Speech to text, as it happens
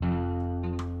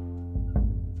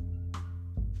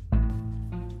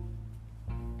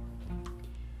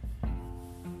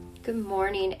Good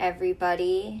morning,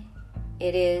 everybody.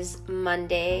 It is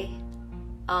Monday.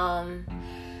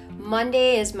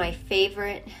 Monday is my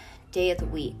favorite day of the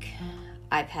week.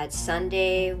 I've had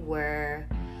Sunday where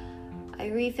I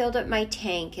refilled up my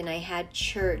tank and I had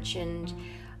church and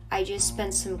I just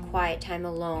spent some quiet time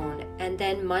alone. And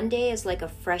then Monday is like a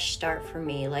fresh start for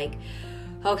me. Like,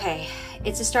 okay,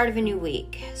 it's the start of a new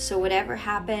week. So whatever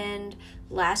happened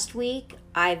last week,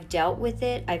 I've dealt with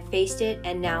it, I've faced it,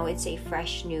 and now it's a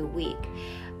fresh new week.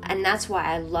 And that's why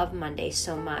I love Monday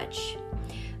so much.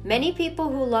 Many people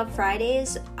who love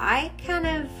Fridays, I kind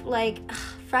of like,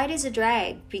 Friday's a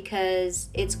drag because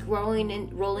it's rolling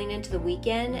into the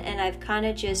weekend, and I've kind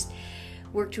of just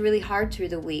worked really hard through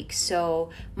the week.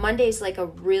 So Monday's like a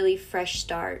really fresh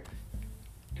start.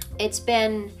 It's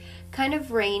been kind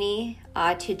of rainy.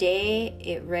 Today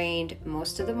it rained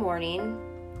most of the morning,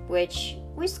 which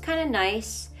was kind of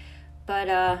nice, but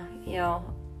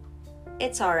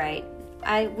it's all right.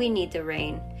 We need the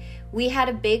rain. We had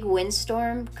a big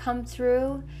windstorm come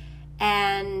through,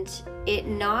 and it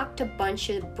knocked a bunch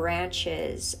of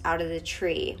branches out of the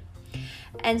tree.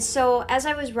 And so as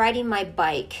I was riding my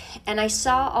bike and I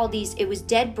saw all these, it was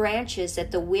dead branches that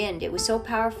the wind, it was so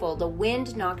powerful, the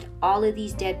wind knocked all of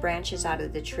these dead branches out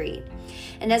of the tree.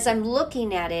 And as I'm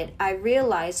looking at it, I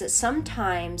realized that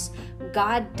sometimes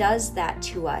God does that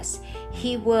to us.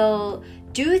 He will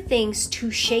do things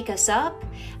to shake us up,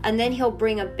 and then he'll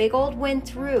bring a big old wind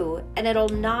through and it'll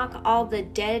knock all the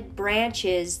dead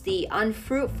branches, the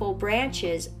unfruitful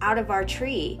branches out of our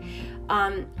tree.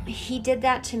 He did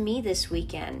that to me this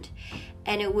weekend,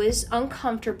 and it was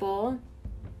uncomfortable,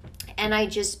 and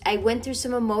I went through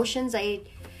some emotions I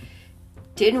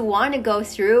didn't want to go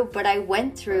through, but I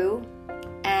went through,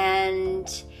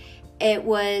 and it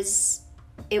was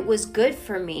good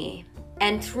for me.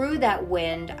 And through that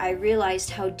wind, I realized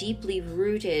how deeply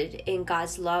rooted in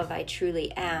God's love I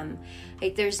truly am.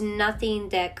 Like, there's nothing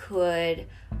that could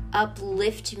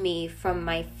uplift me from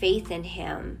my faith in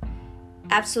him.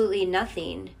 Absolutely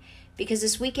nothing. Because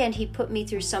this weekend he put me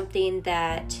through something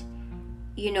that,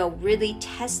 really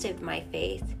tested my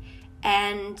faith.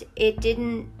 And it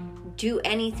didn't do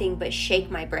anything but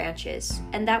shake my branches.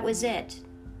 And that was it.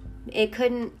 It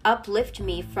couldn't uplift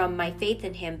me from my faith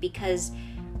in him because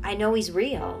I know he's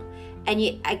real. And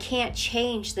I can't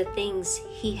change the things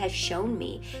he has shown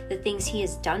me, the things he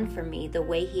has done for me, the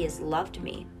way he has loved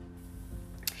me.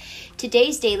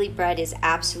 Today's Daily Bread is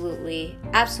absolutely,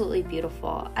 absolutely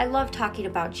beautiful. I love talking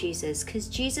about Jesus because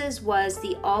Jesus was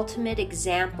the ultimate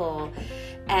example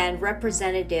and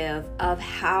representative of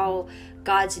how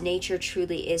God's nature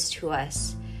truly is to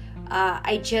us.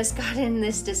 I just got in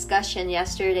this discussion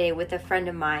yesterday with a friend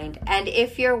of mine, and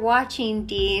if you're watching,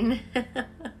 Dean,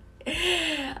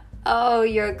 oh,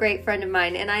 you're a great friend of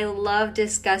mine, and I love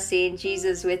discussing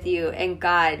Jesus with you and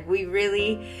God. We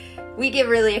get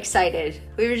really excited.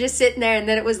 We were just sitting there, and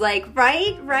then it was like,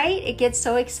 right? It gets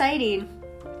so exciting.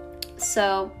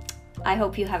 So I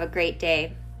hope you have a great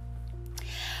day.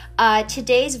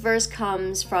 Today's verse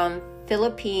comes from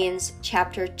Philippians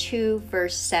chapter 2,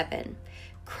 verse 7.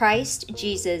 Christ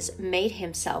Jesus made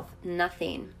himself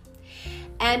nothing.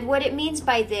 And what it means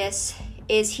by this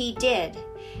is he did.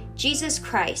 Jesus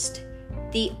Christ,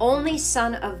 the only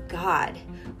Son of God,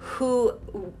 who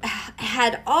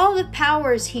had all the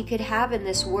powers he could have in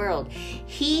this world,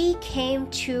 he came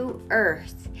to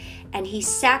earth and he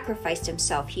sacrificed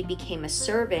himself. He became a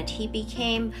servant. He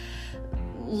became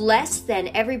less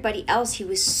than everybody else. He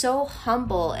was so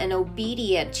humble and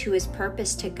obedient to his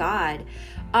purpose to God.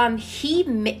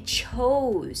 He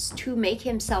chose to make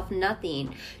himself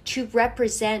nothing, to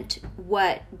represent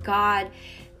what God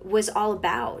was all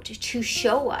about, to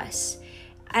show us.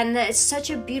 And it's such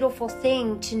a beautiful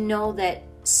thing to know that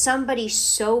somebody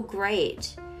so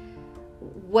great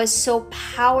was so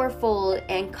powerful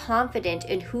and confident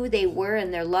in who they were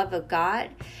and their love of God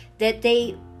that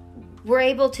they were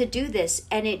able to do this,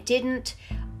 and it didn't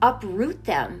uproot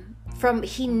them.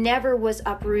 He never was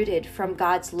uprooted from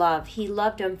God's love. He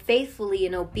loved him faithfully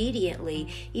and obediently,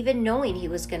 even knowing he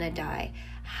was going to die.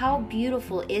 How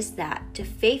beautiful is that, to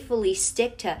faithfully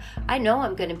stick to, I know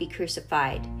I'm going to be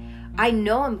crucified. I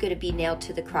know I'm going to be nailed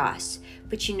to the cross.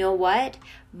 But you know what?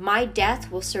 My death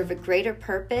will serve a greater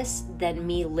purpose than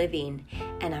me living,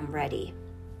 and I'm ready.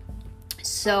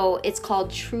 So it's called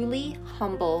Truly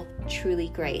Humble, Truly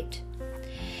Great.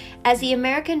 As the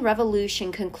American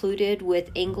Revolution concluded with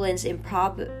England's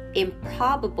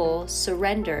improbable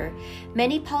surrender,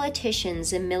 many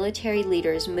politicians and military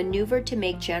leaders maneuvered to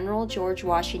make General George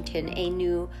Washington a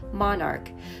new monarch.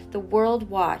 The world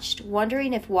watched,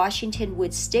 wondering if Washington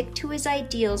would stick to his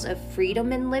ideals of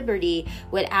freedom and liberty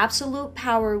when absolute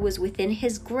power was within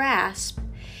his grasp.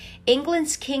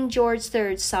 England's King George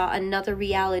III saw another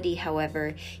reality,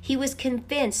 however. He was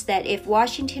convinced that if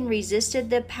Washington resisted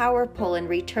the power pull and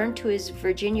returned to his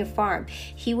Virginia farm,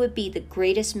 he would be the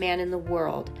greatest man in the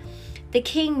world. The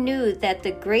king knew that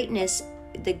the greatness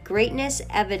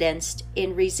evidenced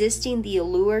in resisting the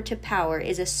allure to power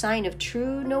is a sign of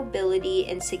true nobility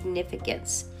and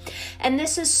significance. And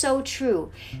this is so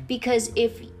true, because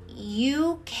if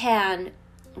you can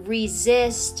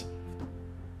resist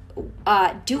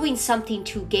doing something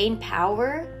to gain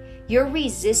power, you're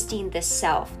resisting the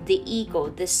self, the ego,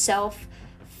 the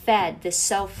self-fed, the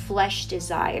self-flesh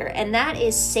desire. And that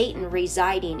is Satan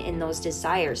residing in those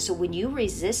desires. So when you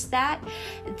resist that,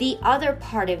 the other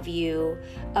part of you,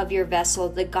 of your vessel,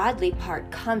 the godly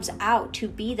part, comes out to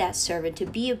be that servant, to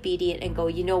be obedient and go,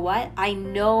 you know what? I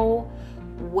know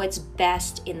what's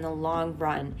best in the long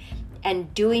run.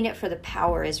 And doing it for the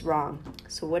power is wrong.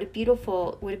 So what a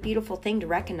beautiful thing to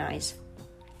recognize.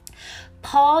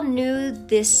 Paul knew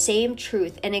this same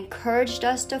truth and encouraged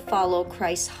us to follow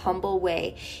Christ's humble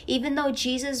way. Even though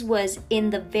Jesus was in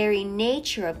the very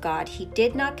nature of God, he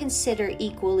did not consider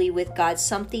equally with God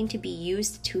something to be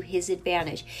used to his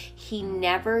advantage. He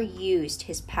never used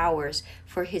his powers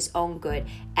for his own good,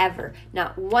 ever.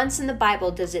 Not once in the Bible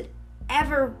does it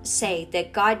ever say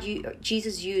that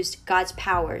Jesus used God's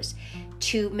powers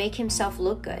to make himself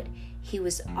look good. He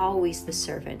was always the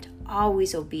servant,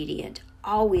 always obedient,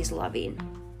 always loving.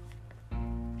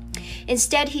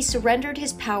 Instead, he surrendered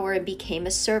his power and became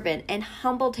a servant and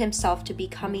humbled himself to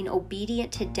becoming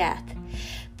obedient to death.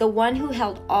 The one who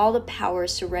held all the power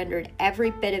surrendered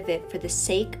every bit of it for the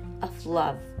sake of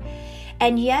love.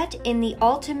 And yet, in the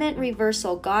ultimate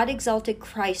reversal, God exalted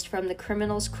Christ from the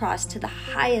criminal's cross to the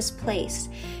highest place.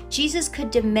 Jesus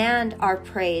could demand our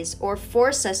praise or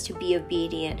force us to be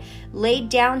obedient, laid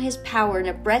down his power in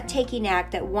a breathtaking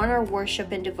act that won our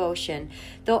worship and devotion.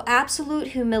 Though absolute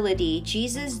humility,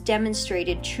 Jesus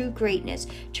demonstrated true greatness,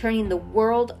 turning the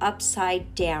world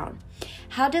upside down.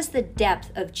 How does the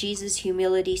depth of Jesus'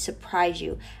 humility surprise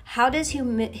you? How does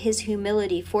his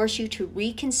humility force you to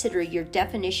reconsider your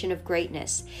definition of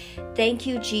greatness? Thank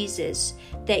you, Jesus,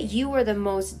 that you are the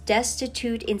most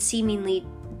destitute and seemingly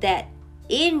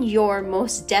in your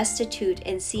most destitute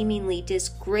and seemingly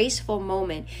disgraceful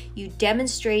moment, you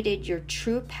demonstrated your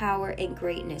true power and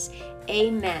greatness.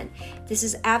 Amen. This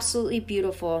is absolutely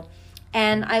beautiful.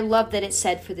 And I love that it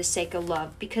said for the sake of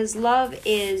love, because love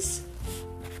is,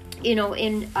 in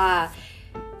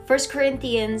 1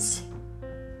 Corinthians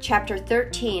chapter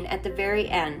 13, at the very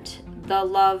end, the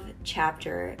love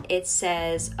chapter, it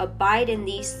says, abide in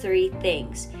these three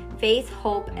things, faith,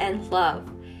 hope, and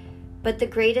love. But the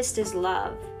greatest is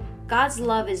love. God's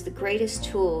love is the greatest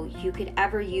tool you could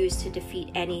ever use to defeat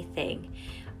anything.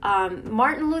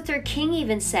 Martin Luther King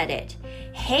even said it.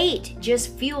 Hate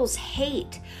just fuels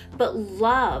hate, but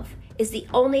love is the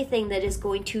only thing that is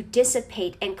going to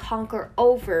dissipate and conquer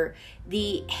over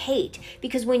the hate.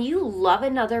 Because when you love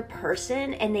another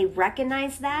person and they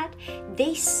recognize that,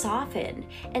 they soften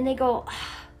and they go,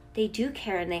 they do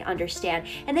care and they understand.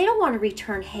 And they don't want to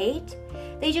return hate.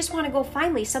 They just want to go,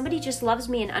 finally, somebody just loves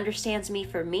me and understands me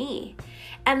for me.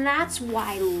 And that's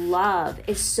why love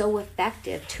is so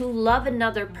effective. To love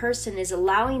another person is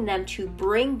allowing them to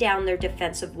bring down their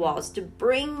defensive walls, to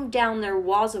bring down their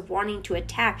walls of wanting to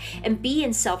attack and be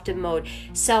in self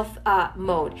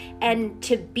mode, and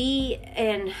to be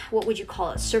in,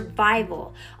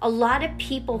 survival. A lot of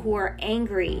people who are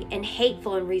angry and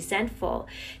hateful and resentful,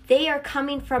 they are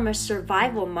coming from a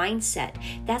survival mindset.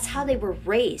 That's how they were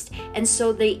raised. And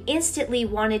so they instantly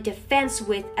want a defense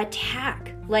with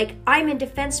attack. Like, I'm in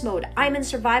defense mode, I'm in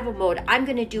survival mode, I'm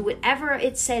going to do whatever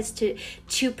it says to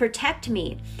protect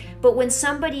me. But when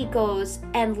somebody goes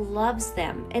and loves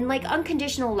them, and like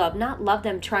unconditional love, not love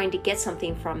them trying to get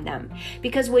something from them.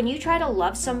 Because when you try to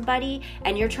love somebody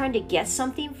and you're trying to get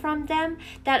something from them,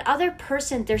 that other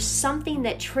person, there's something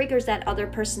that triggers that other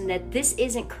person that this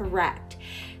isn't correct.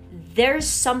 there's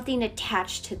something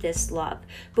attached to this love.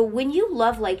 But when you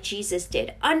love like Jesus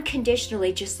did,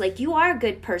 unconditionally, just like, you are a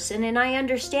good person and I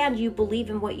understand you believe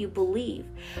in what you believe.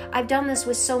 I've done this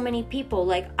with so many people.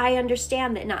 Like, I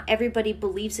understand that not everybody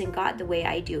believes in God the way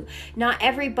I do. Not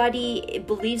everybody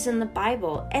believes in the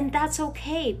Bible. And that's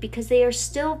okay, because they are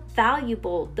still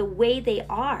valuable the way they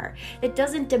are. It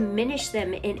doesn't diminish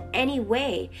them in any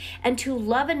way. And to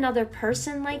love another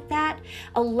person like that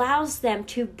allows them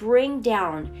to bring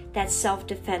down that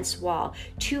self-defense wall,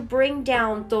 to bring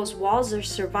down those walls of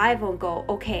survival and go,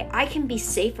 okay, I can be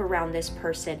safe around this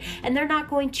person and they're not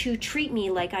going to treat me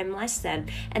like I'm less than.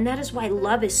 And that is why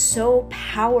love is so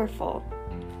powerful.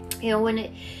 You know,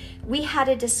 we had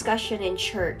a discussion in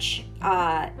church,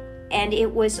 and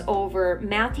it was over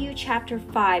Matthew chapter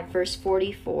 5, verse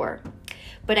 44.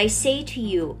 But I say to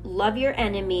you, love your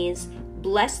enemies,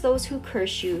 bless those who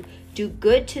curse you, do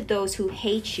good to those who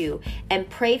hate you, and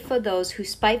pray for those who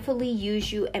spitefully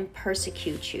use you and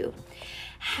persecute you.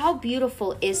 How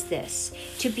beautiful is this,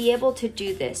 to be able to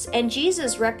do this? And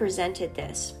Jesus represented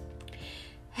this.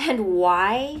 And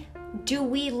why do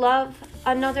we love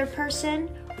another person?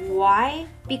 Why?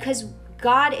 Because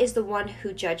God is the one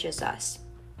who judges us.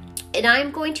 And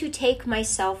I'm going to take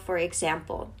myself for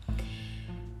example.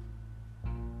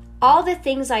 All the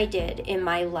things I did in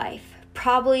my life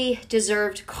probably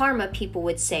deserved karma, people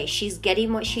would say. She's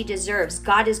getting what she deserves.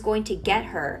 God is going to get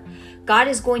her. God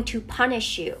is going to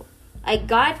punish you. Like,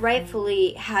 God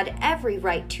rightfully had every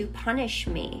right to punish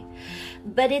me.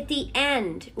 But at the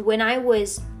end, when I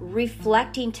was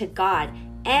reflecting to God,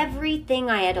 everything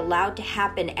I had allowed to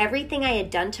happen, everything I had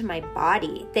done to my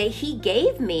body that He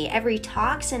gave me, every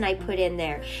toxin I put in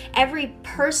there, every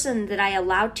person that I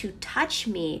allowed to touch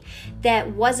me that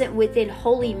wasn't within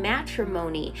holy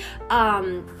matrimony,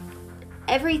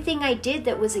 everything I did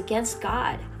that was against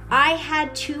God, I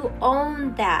had to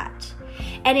own that.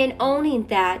 And in owning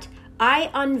that,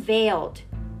 I unveiled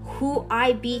who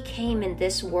I became in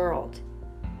this world.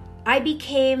 I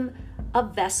became a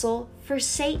vessel for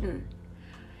Satan.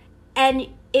 And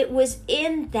it was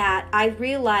in that I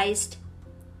realized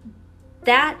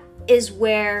that is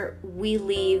where we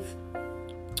leave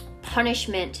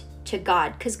punishment to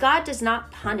God, because God does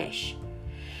not punish.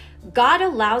 God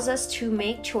allows us to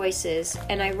make choices,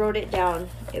 and I wrote it down.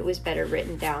 It was better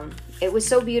written down. It was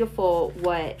so beautiful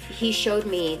what He showed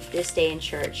me this day in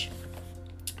church.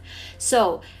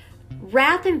 So,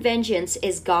 wrath and vengeance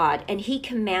is God, and He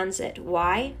commands it.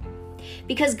 Why?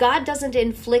 Because God doesn't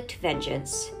inflict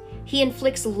vengeance. He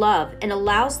inflicts love and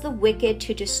allows the wicked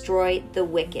to destroy the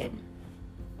wicked.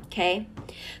 Okay?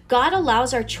 God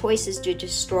allows our choices to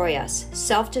destroy us,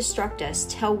 self-destruct us,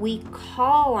 till we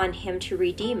call on Him to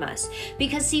redeem us.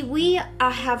 Because, see, we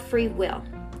have free will.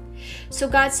 So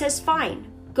God says,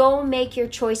 fine, go make your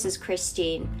choices,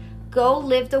 Christine. Go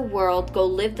live the world. Go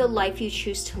live the life you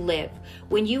choose to live.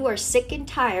 When you are sick and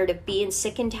tired of being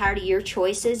sick and tired of your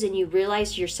choices and you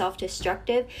realize you're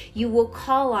self-destructive, you will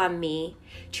call on me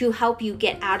to help you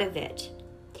get out of it.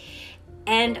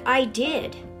 And I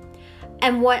did.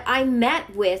 And what I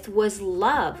met with was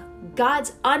love,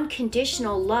 God's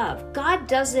unconditional love. God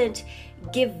doesn't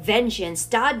give vengeance.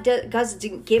 God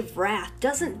doesn't give wrath,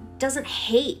 doesn't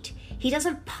hate. He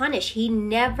doesn't punish. He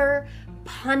never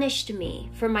punished me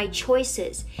for my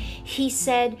choices. He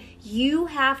said, you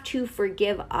have to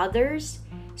forgive others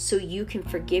so you can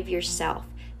forgive yourself.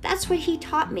 That's what He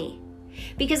taught me.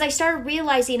 Because I started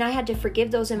realizing I had to forgive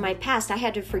those in my past. I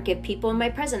had to forgive people in my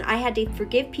present. I had to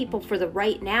forgive people for the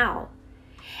right now.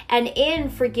 And in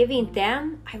forgiving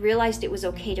them, I realized it was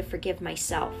okay to forgive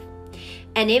myself.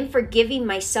 And in forgiving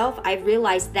myself, I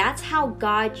realized that's how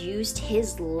God used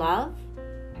His love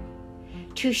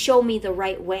to show me the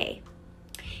right way.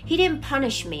 He didn't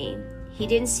punish me. He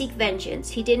didn't seek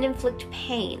vengeance. He didn't inflict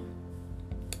pain.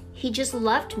 He just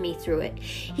loved me through it.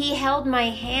 He held my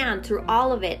hand through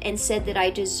all of it and said that I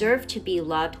deserve to be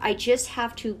loved. I just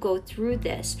have to go through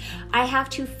this. I have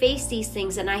to face these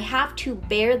things, and I have to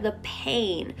bear the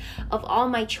pain of all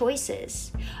my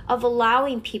choices, of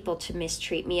allowing people to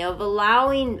mistreat me, of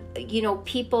allowing,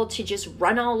 people to just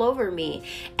run all over me,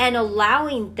 and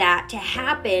allowing that to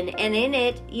happen, and in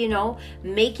it,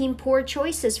 making poor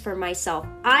choices for myself.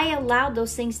 I allowed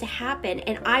those things to happen,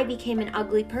 and I became an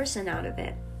ugly person out of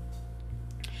it.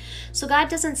 So God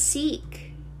doesn't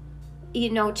seek,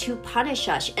 to punish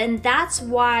us. And that's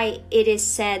why it is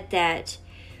said that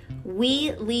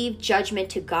we leave judgment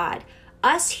to God.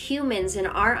 Us humans in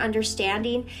our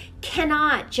understanding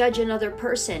cannot judge another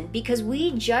person because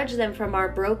we judge them from our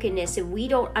brokenness and we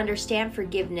don't understand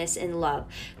forgiveness and love,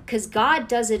 because God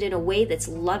does it in a way that's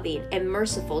loving and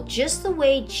merciful. Just the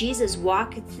way Jesus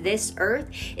walked this earth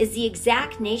is the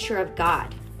exact nature of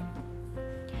God.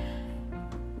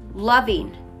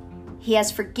 Loving, he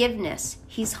has forgiveness,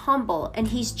 he's humble, and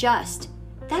he's just.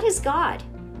 That is God.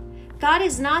 God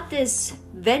is not this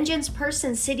vengeance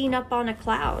person sitting up on a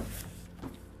cloud.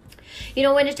 You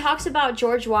know, when it talks about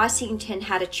George Washington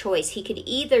had a choice, he could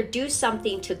either do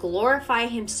something to glorify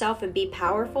himself and be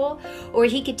powerful, or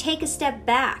he could take a step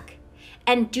back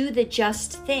and do the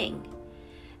just thing.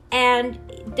 And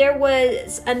there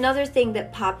was another thing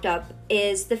that popped up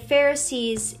is the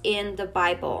Pharisees in the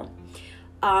Bible.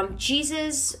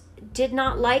 Jesus did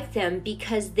not like them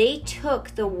because they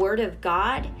took the word of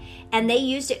God and they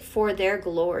used it for their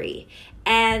glory.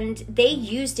 And they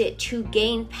used it to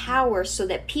gain power so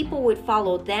that people would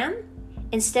follow them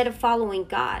instead of following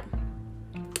God.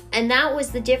 And that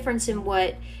was the difference in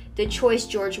what the choice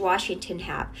George Washington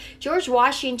had. George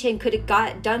Washington could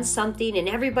have done something and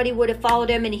everybody would have followed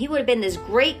him and he would have been this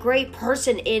great, great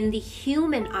person in the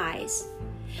human eyes.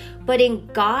 But in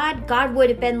God, God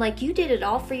would have been like, you did it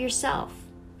all for yourself.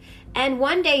 And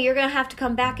one day you're going to have to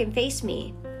come back and face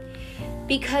me.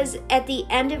 Because at the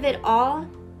end of it all,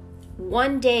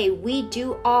 one day we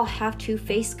do all have to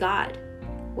face God,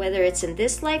 whether it's in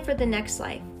this life or the next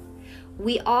life.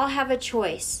 We all have a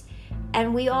choice,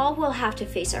 and we all will have to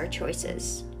face our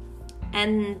choices.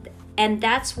 And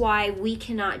that's why we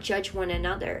cannot judge one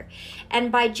another.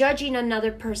 And by judging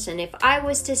another person, if I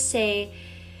was to say,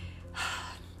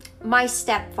 my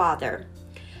stepfather,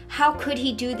 how could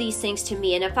he do these things to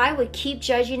me? And if I would keep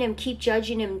judging him,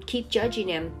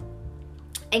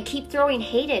 and keep throwing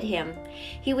hate at him,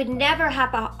 he would never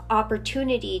have an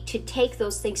opportunity to take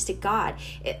those things to God.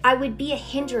 I would be a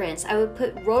hindrance. I would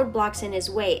put roadblocks in his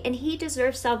way. And he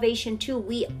deserves salvation too.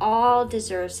 We all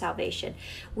deserve salvation.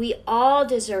 We all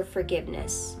deserve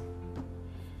forgiveness.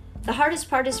 The hardest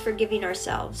part is forgiving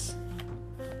ourselves.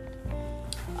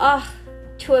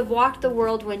 To have walked the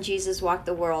world when Jesus walked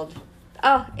the world.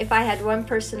 If I had one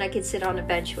person I could sit on a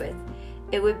bench with,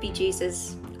 it would be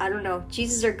Jesus. I don't know,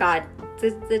 Jesus or God.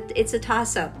 It's a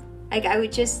toss-up. Like, I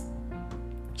would just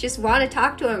want to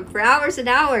talk to him for hours and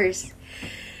hours.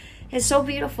 It's so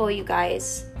beautiful, you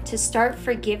guys, to start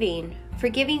forgiving.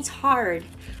 Forgiving's hard.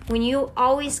 When you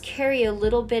always carry a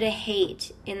little bit of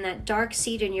hate in that dark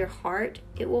seed in your heart,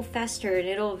 it will fester and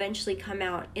it'll eventually come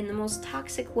out in the most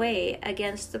toxic way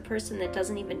against the person that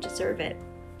doesn't even deserve it.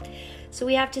 So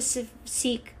we have to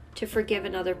seek to forgive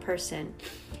another person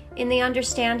in the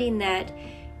understanding that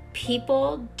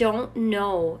people don't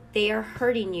know they are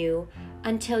hurting you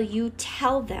until you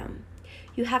tell them.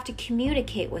 You have to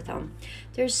communicate with them.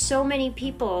 There's so many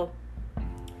people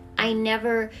I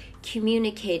never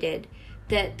communicated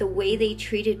that the way they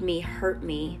treated me hurt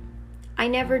me. I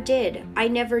never did. I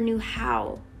never knew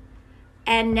how.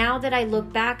 And now that I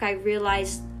look back, I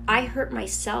realize I hurt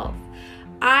myself.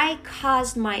 I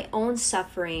caused my own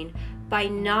suffering by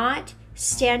not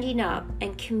standing up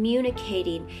and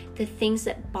communicating the things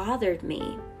that bothered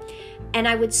me. And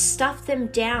I would stuff them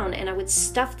down and I would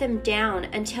stuff them down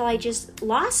until I just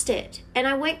lost it. And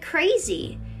I went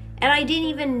crazy. And I didn't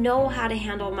even know how to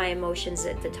handle my emotions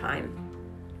at the time.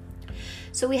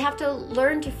 So we have to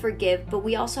learn to forgive, but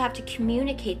we also have to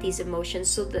communicate these emotions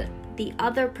so that the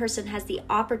other person has the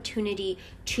opportunity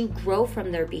to grow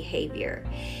from their behavior.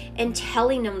 And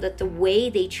telling them that the way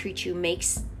they treat you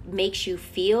makes you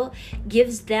feel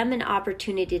gives them an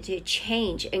opportunity to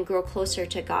change and grow closer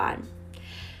to God.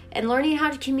 And learning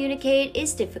how to communicate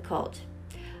is difficult.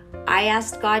 I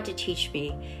asked God to teach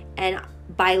me, and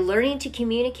by learning to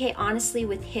communicate honestly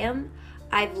with him,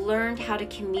 I've learned how to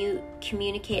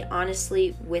communicate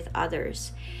honestly with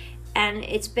others. And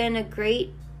it's been a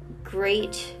great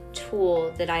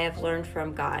tool that I have learned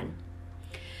from God.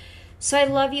 So I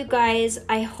love you guys.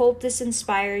 I hope this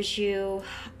inspires you.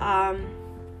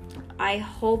 I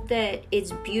hope that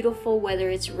it's beautiful whether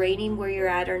it's raining where you're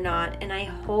at or not. And I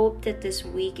hope that this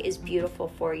week is beautiful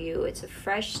for you. It's a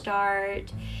fresh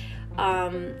start.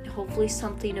 Hopefully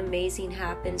something amazing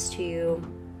happens to you.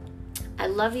 I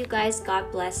love you guys.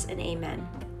 God bless and amen.